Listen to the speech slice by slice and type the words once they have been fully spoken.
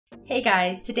Hey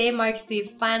guys, today marks the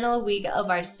final week of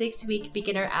our 6-week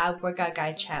beginner ab workout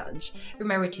guide challenge.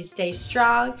 Remember to stay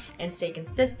strong and stay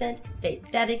consistent, stay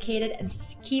dedicated, and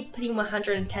keep putting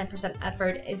 110%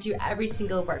 effort into every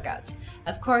single workout.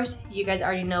 Of course, you guys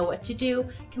already know what to do.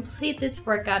 Complete this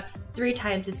workout 3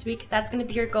 times this week. That's going to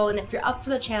be your goal, and if you're up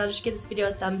for the challenge, give this video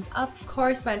a thumbs up. Of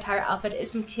course, my entire outfit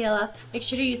is from TLF. Make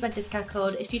sure to use my discount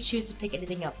code if you choose to pick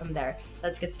anything up from there.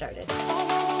 Let's get started.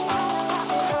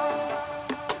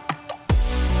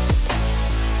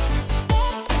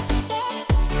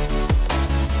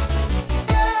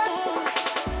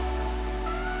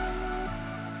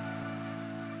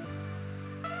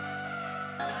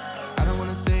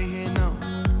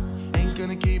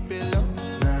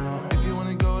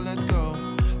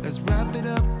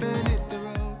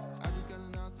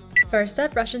 First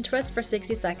up, Russian twist for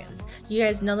 60 seconds. You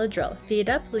guys know the drill. Feet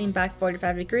up, lean back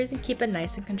 45 degrees, and keep it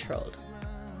nice and controlled.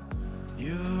 You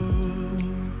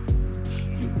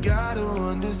gotta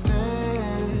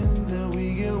understand that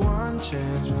we get one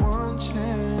chance.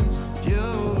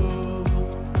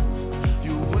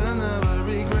 You will never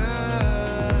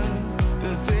regret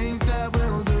the things that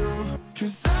we'll do.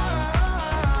 'Cause I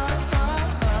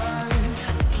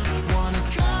wanna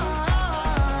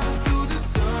drive through the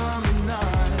summer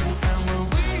night, and when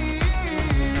we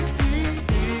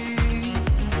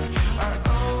are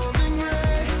old and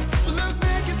gray, we'll look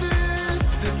back at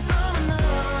this summer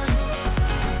night,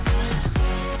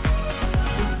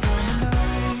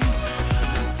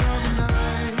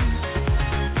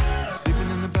 sleeping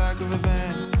in the back of a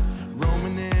van,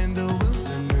 roaming in the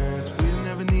wilderness. We don't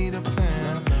ever need a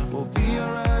plan. We'll be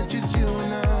alright, just you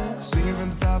and I, singing from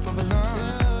the top of our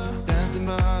lungs, dancing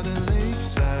by the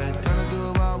lakeside, gonna do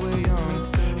it while we're young.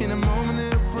 In a moment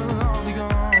it will all be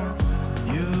gone.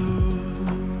 You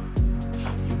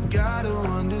gotta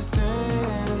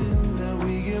understand that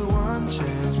we get one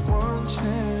chance.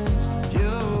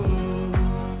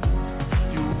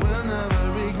 You will never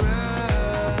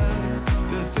regret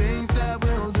the things that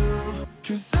we'll do.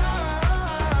 'Cause I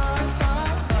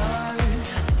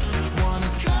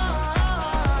wanna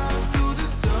drive through the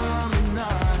summer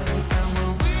night, and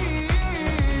when we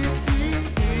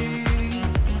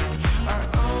are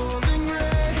old and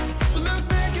gray, we'll look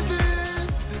back at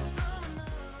this summer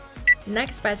night.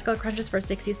 Next, bicycle crunches for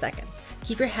 60 seconds.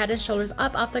 Keep your head and shoulders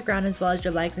up off the ground as well as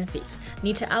your legs and feet.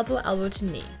 Knee to elbow, elbow to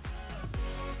knee.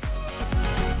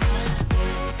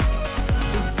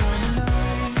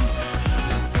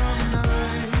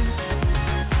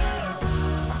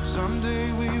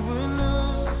 Someday we will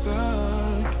look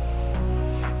back,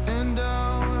 and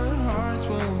our hearts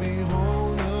will be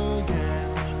whole again.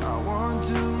 I want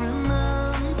to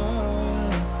remember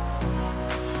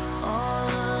all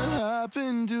that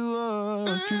happened to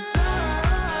us. 'Cause I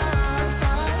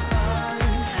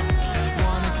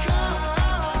wanna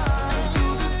drive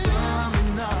through the summer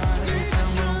night, and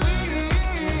when we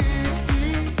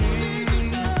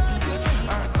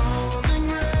are old and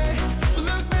gray, we'll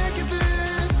look back at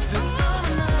this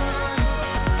summer night,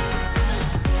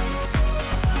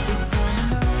 this summer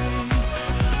night,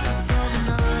 this summer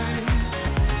night.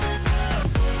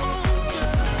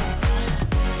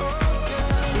 Oh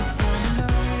yeah, this summer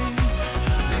night,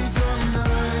 this summer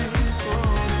night, oh,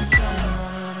 this summer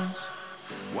night.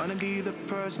 Wanna be the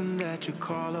person that you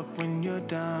call up when you're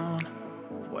down.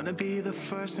 Wanna be the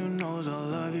first who knows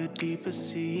all of your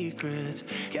deepest secrets.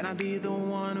 Can I be the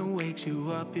one who wakes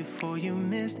you up before you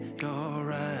missed your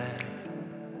ride?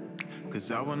 'Cause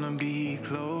I wanna be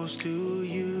close to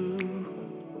you,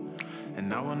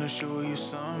 and I wanna show you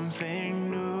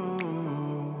something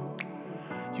new.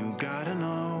 You gotta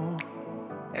know,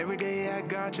 every day I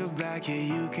got your back, yeah,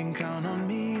 you can count on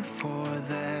me for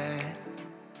that.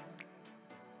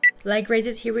 Leg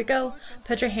raises, here we go.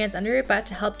 Put your hands under your butt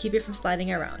to help keep you from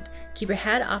sliding around. Keep your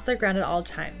head off the ground at all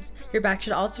times. Your back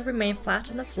should also remain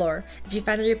flat on the floor. If you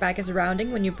find that your back is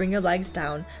rounding when you bring your legs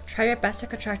down, try your best to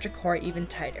contract your core even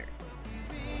tighter.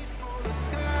 The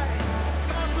sky,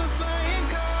 clouds with flying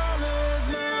colors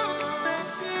now.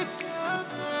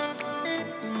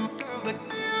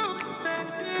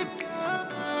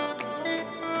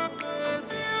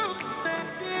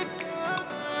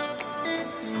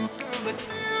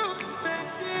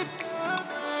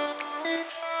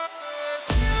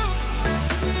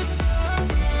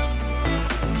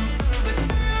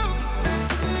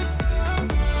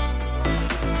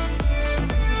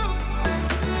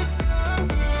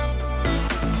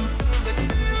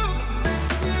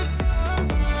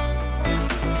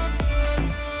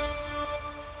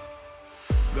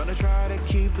 Gonna try to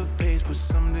keep the pace, but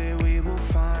someday we will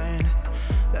find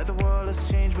that the world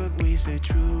has changed, but we stay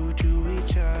true to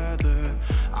each other.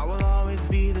 I will always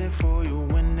be there for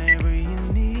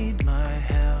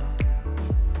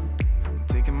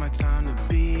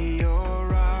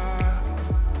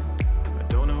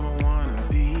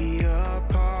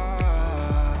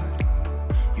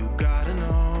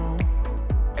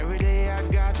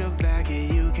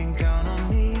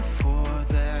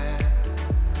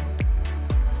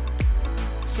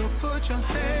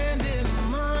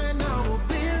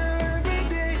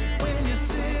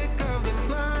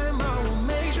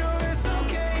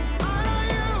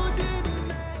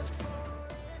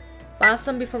Last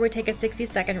one before we take a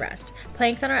 60-second rest.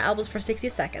 Planks on our elbows for 60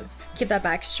 seconds. Keep that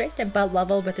back straight and butt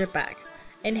level with your back.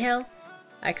 Inhale,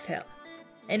 exhale.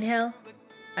 Inhale,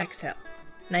 exhale.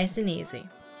 Nice and easy.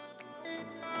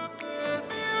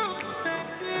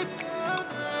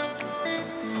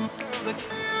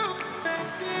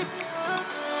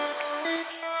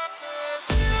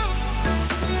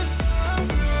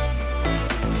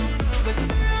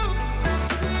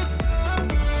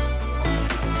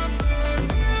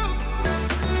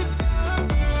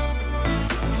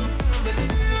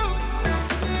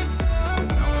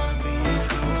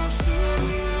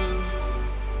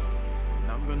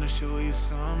 Show you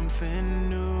something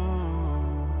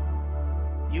new.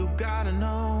 You gotta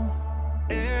know,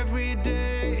 every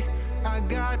day I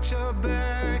got your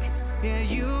back. Yeah,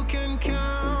 you can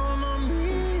count on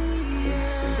me.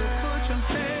 Yeah. So put your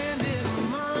hand in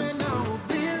mine. I will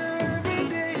be there every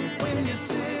day. When you're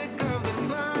sick of the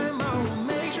climb, I will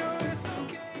make sure it's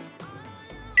okay.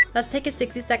 Let's take a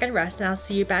 60-second rest and I'll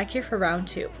see you back here for round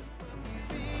 2.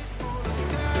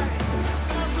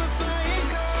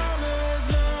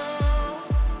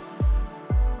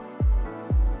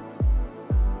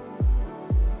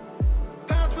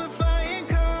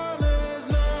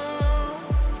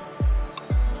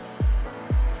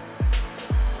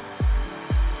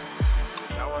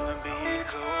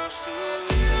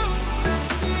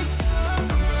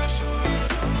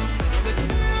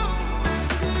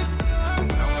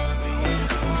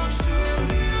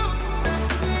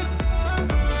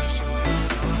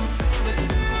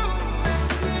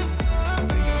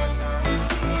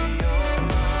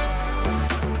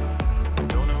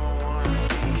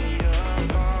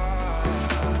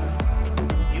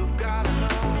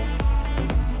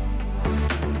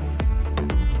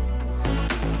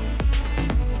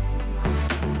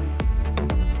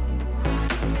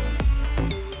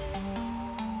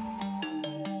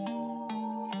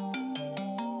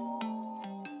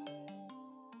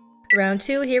 Round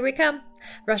 2, here we come.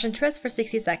 Russian twist for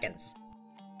 60 seconds.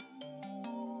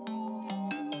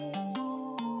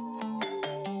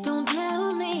 Don't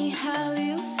tell me how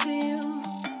you feel,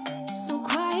 so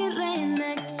quiet laying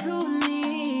next to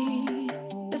me.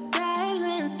 The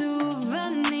silence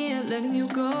souvenir, letting you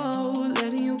go,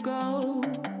 letting you go.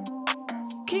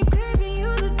 Keep craving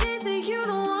you the days that you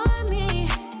don't want me,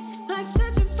 like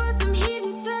searching for some heat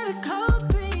inside a cold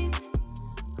breeze.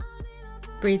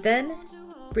 Breathe in,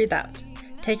 breathe out.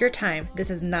 Take your time. This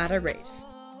is not a race.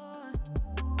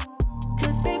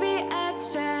 Cause baby, I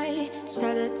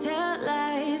try to tell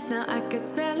lies. Now I could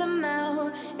spell them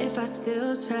out if I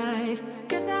still tried.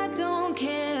 Cause I don't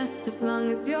care as long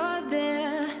as you're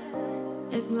there.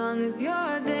 As long as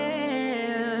you're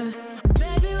there.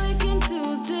 Baby, we can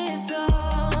do this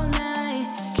all night.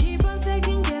 Keep on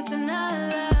second guessing our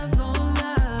love, oh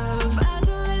love. I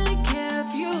don't really care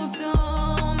if you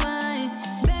don't mind.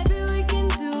 Baby, we can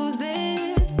do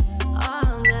this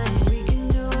all night. We can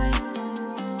do it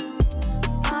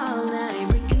all night.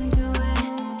 We can do it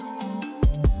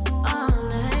all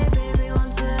night. Baby,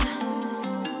 won't you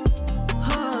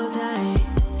hold tight,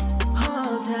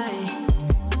 hold tight,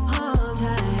 hold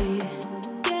tight.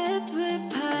 Guess we're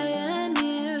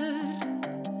pioneers,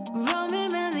 roaming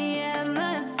around the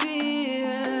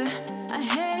atmosphere. I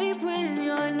hate when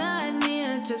you're not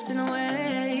near, drifting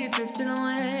away, drifting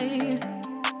away.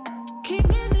 Keep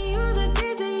missing you the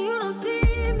days that you don't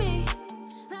see me.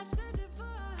 Like searching for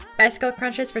a Bicycle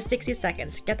crunches for 60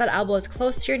 seconds. Get that elbow as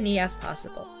close to your knee as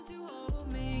possible. won't you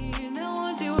hold me? Now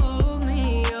won't you hold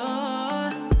me? Oh.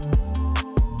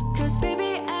 Cause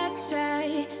baby, I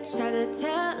try to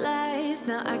tell lies.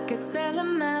 Now I could spell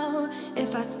them out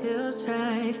if I still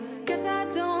tried. Cause I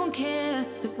don't care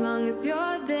as long as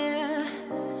you're there.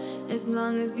 As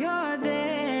long as you're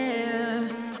there.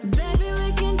 Baby,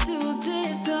 we can do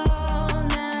this all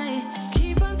night.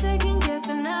 Keep on second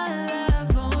guessing our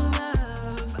love, oh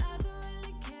love. I don't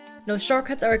really care. No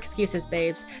shortcuts or excuses,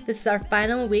 babes. This is our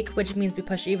final week, which means we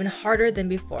push even harder than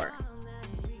before.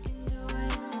 We can do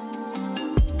it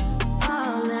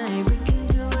all night. We can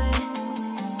do it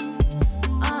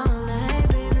all night,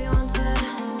 baby. Won't you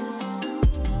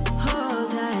hold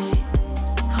tight,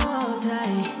 hold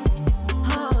tight,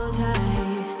 hold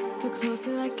tight. The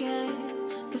closer I get,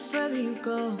 the further you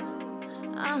go.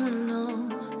 I wanna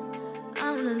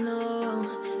know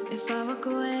if I walk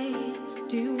away.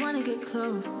 Do you wanna get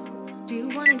close? Do you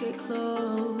wanna get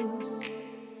close?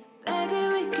 Baby,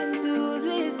 we can do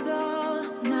this all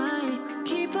night.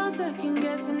 Keep on second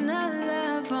guessing our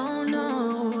love, oh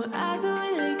no. I don't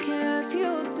really care if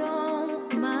you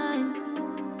don't mind,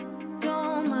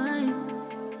 don't mind.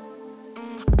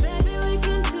 Baby, we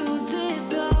can do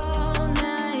this all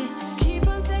night. Keep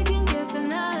on second guessing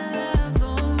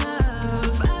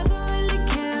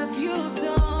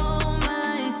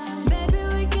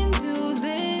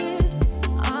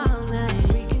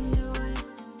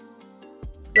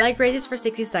Leg raises for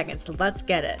 60 seconds. Let's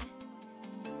get it.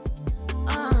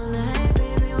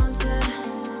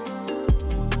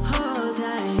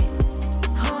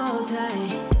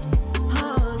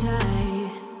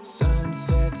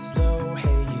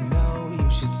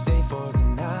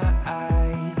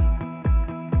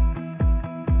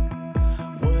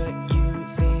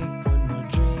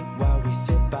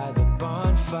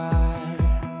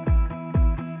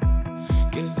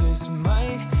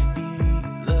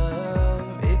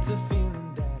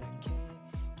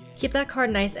 Keep that car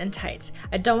nice and tight.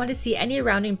 I don't want to see any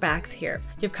rounding backs here.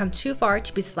 You've come too far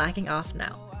to be slacking off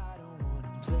now.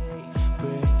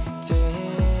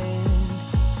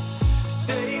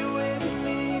 Stay with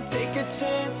me, take a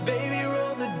chance, baby,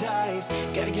 roll the dice.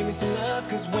 Gotta give me some love,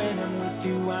 cause when I'm with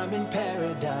you, I'm in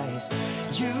paradise.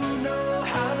 You know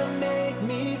how to make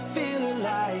me feel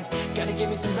alive. Gotta give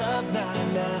me some love, nah,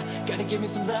 nah. Gotta give me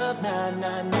some love, nah,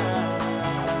 nah, nah.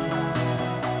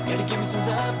 Gotta give me some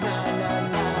love, nah, nah,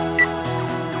 nah.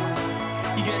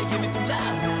 You gotta give me some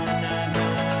love, nah, nah, nah.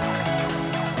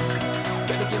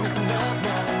 Gotta give me some love,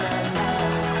 nah, nah, nah.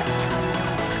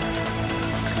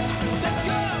 Let's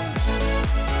go!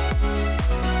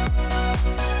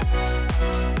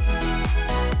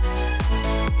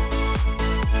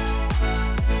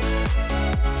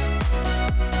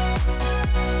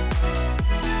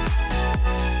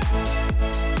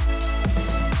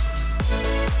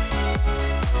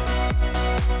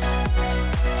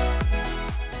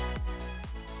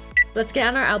 Let's get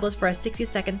on our elbows for a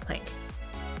 60-second plank.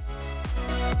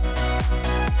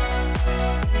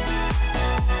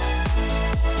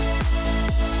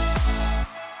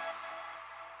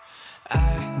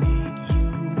 I need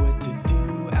you, what to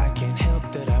do, I can't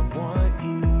help that I want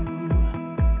you.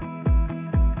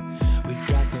 We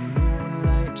got the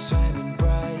moonlight shining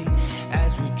bright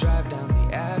as we drive down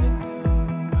the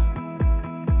avenue.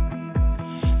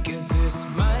 Cause this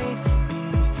might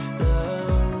be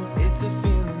love, it's a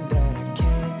feeling that I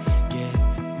can't get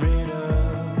rid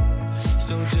of.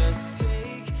 So just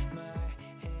take my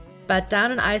hand. But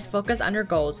down and eyes focus on your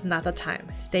goals, not the time.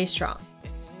 Stay strong.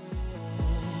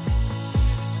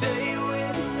 Stay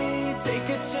with me, take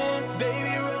a chance,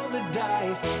 baby, roll the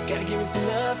dice. Gotta give me some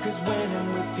love, cause when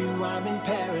I'm with you, I'm in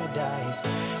paradise.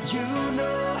 You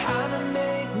know how to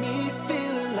make me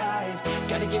feel alive.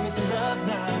 Gotta give me some love,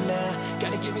 nah, nah.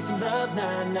 Gotta give me some love,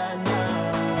 nah, nah,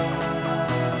 nah.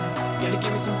 Gotta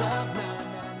give me some love, nah,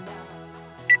 nah,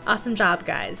 nah. Awesome job,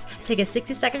 guys. Take a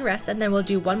 60-second rest and then we'll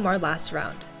do one more last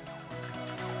round.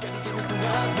 Gotta give me some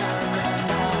love, nah, nah,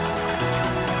 nah.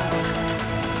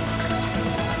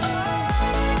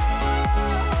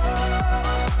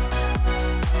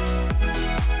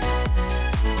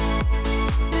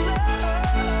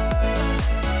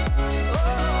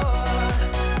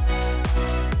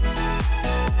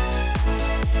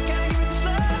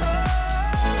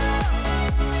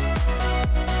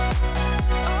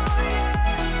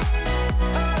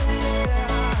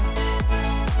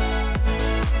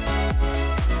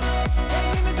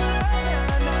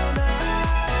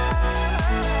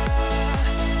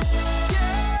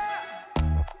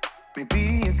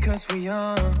 Maybe it's cause we're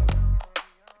young,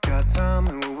 got time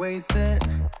and we're wasted,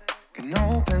 got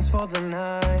no plans for the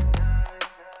night.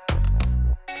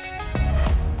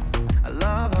 I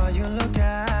love how you look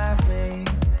at me,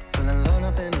 feeling low,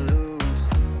 nothing to lose.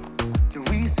 Can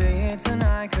we say it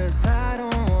tonight, cause I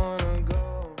don't wanna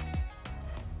go.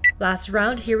 Last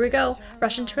round, here we go.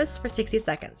 Russian twist for 60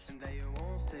 seconds. That you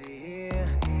won't stay here.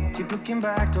 Keep looking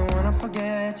back, don't wanna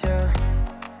forget you.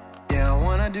 Yeah, I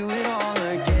wanna do it all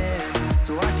again.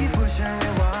 So I keep pushing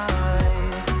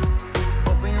rewind,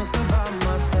 hoping you'll still by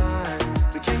my side.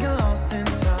 We can't get lost in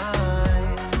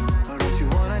time. Or don't you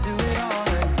wanna do it all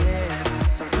again?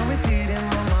 Start on repeat in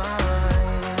my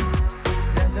mind,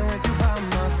 dancing with you by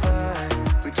my side.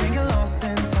 We can't get lost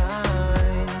in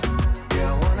time.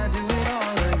 Yeah, I wanna do it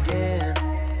all again.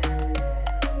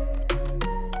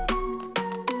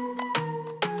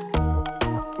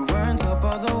 We were on top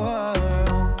of the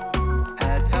world,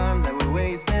 had time that we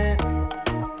wasted.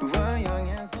 We were young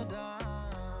and so dumb.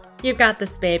 You've got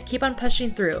this, babe. Keep on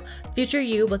pushing through. Future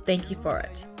you will thank you for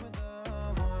it.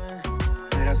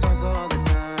 Play that song all the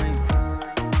time.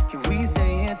 Can we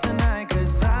say it tonight?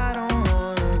 Cause I don't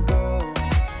wanna go.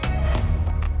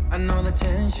 I know the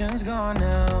tension's gone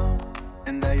now,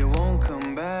 and that you won't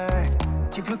come back.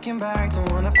 Keep looking back,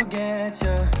 don't wanna forget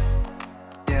you.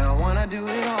 Yeah, I wanna do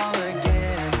it all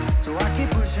again. So I keep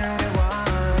pushing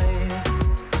rewind,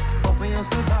 hoping you'll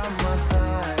still by my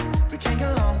side. We can't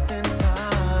get lost in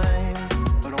time.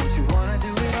 But don't you wanna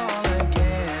do it all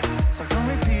again? Stuck on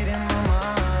repeat in my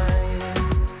mind,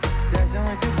 dancing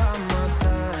with you by my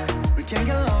side. We can't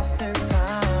get lost.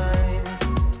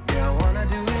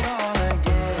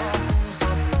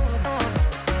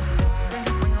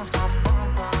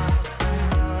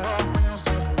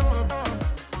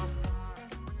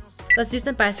 Let's do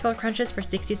some bicycle crunches for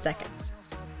 60 seconds.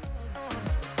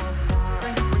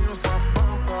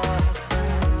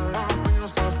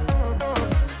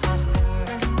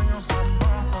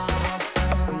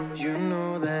 You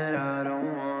know that I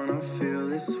don't wanna feel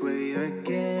this way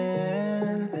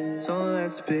again, so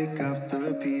let's pick up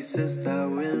the pieces that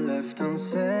we left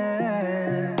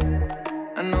unsaid.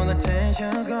 I know the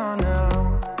tension's gone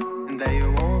now, and that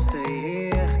you won't stay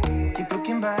here. Keep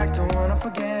looking back, don't wanna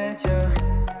forget you.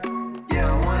 Yeah,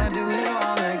 I wanna do it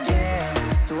all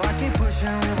again, so I keep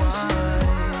pushing rewind.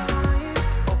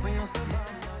 Hoping you'll still by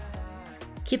my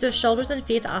side. Keep the shoulders and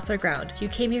feet off the ground. You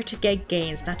came here to get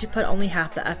gains, not to put only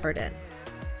half the effort in.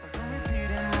 Stuck on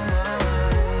repeat in my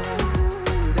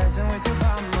mind, dancing with you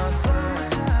by my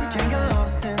side. We can't get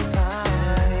lost in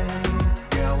time.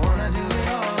 Yeah, I wanna do it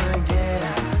all again.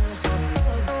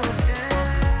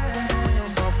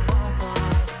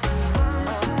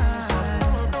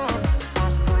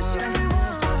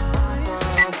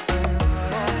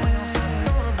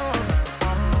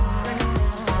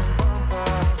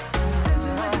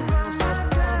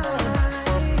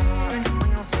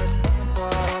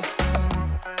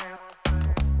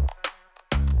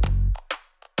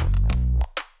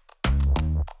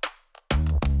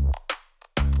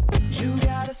 You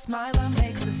got a smile that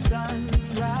makes the sun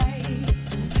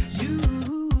rise. You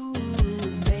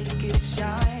make it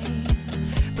shine,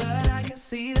 but I can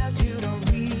see that you don't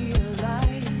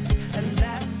realize, and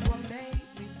that's what made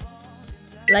me fall in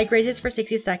love. Leg raises for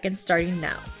 60 seconds starting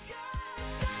now.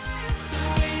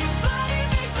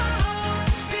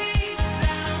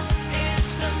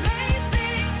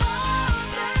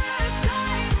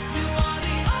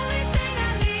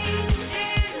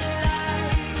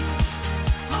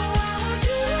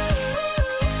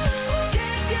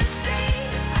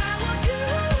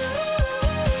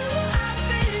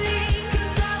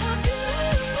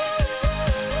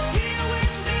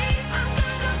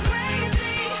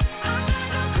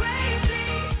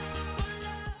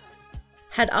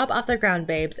 Head up off the ground,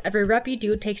 babes. Every rep you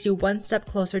do takes you one step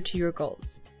closer to your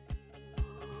goals.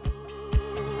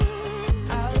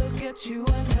 I look at you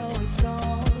and know it's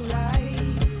alright.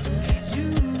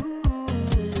 You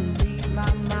read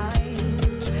my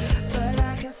mind, but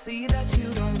I can see that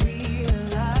you don't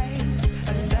realize,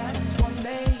 and that's what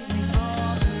made me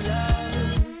fall in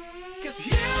love. 'Cause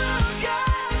you got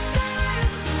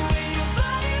style, the way your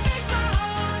body makes my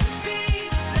heart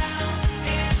beat sound.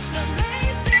 It's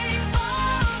amazing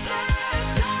all the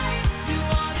time. You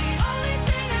are the only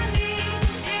thing I need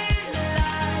in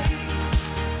life.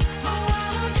 Oh, I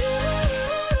want you.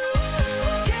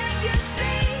 Can't you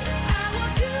see? I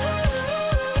want you.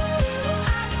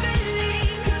 I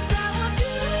believe, 'cause I want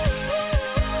you.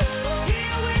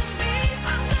 Here with me,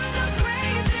 I'm gonna go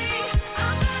crazy.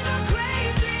 I'm gonna go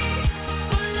crazy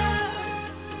for love.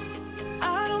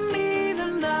 I don't need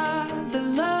another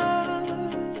love.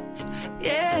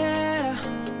 Yeah.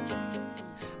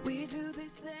 We do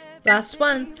this every Last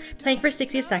one, plank for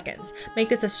 60 seconds. Make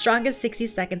this the strongest 60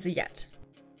 seconds yet.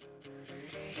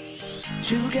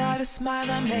 You got a smile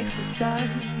that makes the sun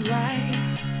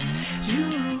rise. You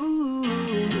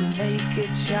make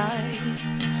it shine,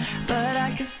 but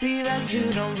I can see that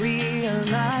you don't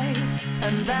realize,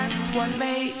 and that's what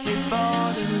made me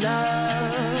fall in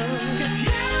love. 'Cause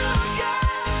you got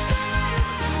style,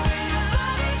 the way your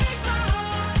body makes my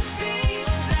heart beat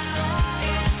sound.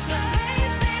 It's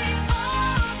amazing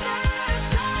all the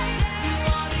time. You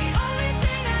are the only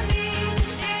thing I need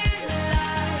in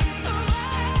life. Oh,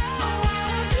 I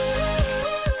want you.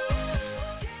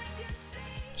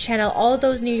 Channel all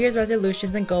those New Year's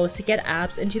resolutions and goals to get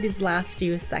abs into these last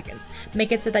few seconds.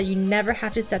 Make it so that you never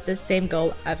have to set the same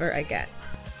goal ever again.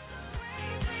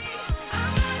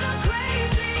 I'm gonna go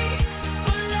crazy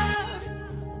for love.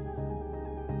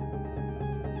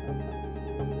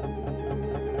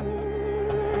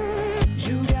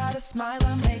 You got a smile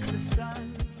that makes the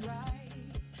sun rise.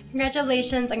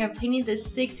 Congratulations on completing this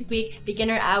 6-week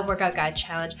beginner ab workout guide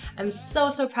challenge. I'm so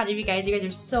proud of you guys. You guys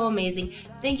are so amazing.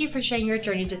 Thank you for sharing your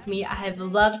journeys with me. I have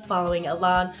loved following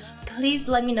along. Please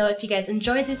let me know if you guys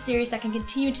enjoyed this series so I can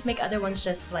continue to make other ones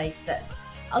just like this.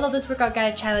 Although this workout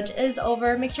guide challenge is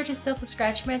over, make sure to still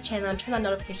subscribe to my channel and turn that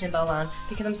notification bell on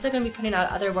because I'm still going to be putting out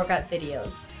other workout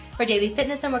videos. For daily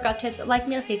fitness and workout tips, like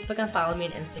me on Facebook and follow me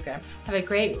on Instagram. Have a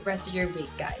great rest of your week,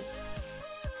 guys.